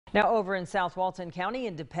Now over in South Walton County,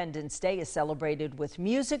 Independence Day is celebrated with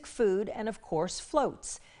music, food, and of course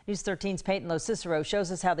floats. News 13's Peyton LoCicero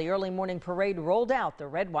shows us how the early morning parade rolled out the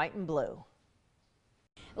red, white, and blue.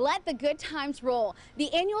 Let the good times roll.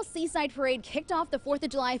 The annual Seaside Parade kicked off the 4th of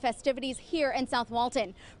July festivities here in South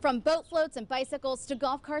Walton. From boat floats and bicycles to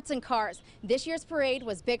golf carts and cars, this year's parade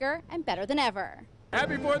was bigger and better than ever.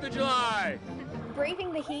 Happy 4th of July!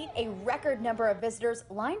 Braving the heat, a record number of visitors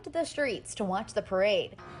lined the streets to watch the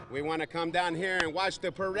parade. We want to come down here and watch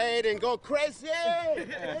the parade and go crazy!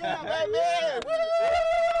 Yeah, baby!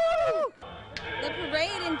 Woo! The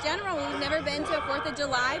parade in general, we've never been to a 4th of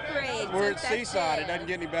July parade. We're at Seaside. It doesn't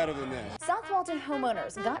get any better than this. South Walton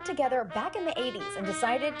homeowners got together back in the 80s and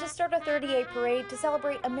decided to start a 30-day parade to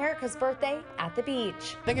celebrate America's birthday at the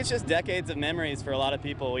beach. I think it's just decades of memories for a lot of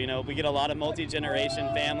people. You know, we get a lot of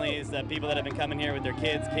multi-generation families, people that have been coming here with their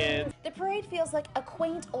kids. The parade feels like a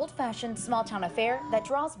quaint, old-fashioned small-town affair that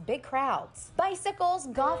draws big crowds. Bicycles,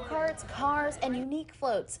 golf carts, cars, and unique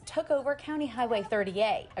floats took over County Highway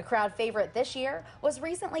 30A. A crowd favorite this year was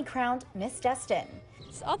recently crowned Miss Destin.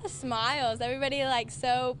 It's all the smiles. Everybody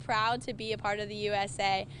so proud to be a part of the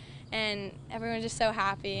USA, and everyone's just so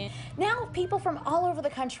happy. Now people from all over the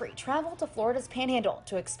country travel to Florida's Panhandle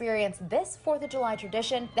to experience this 4th of July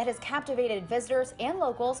tradition that has captivated visitors and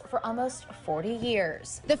locals for almost 40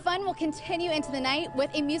 years. The fun will continue into the night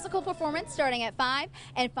with a musical performance starting at 5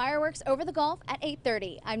 and fireworks over the Gulf at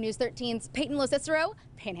 8:30. I'm News 13's Peyton LoCicero,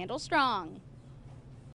 Panhandle Strong.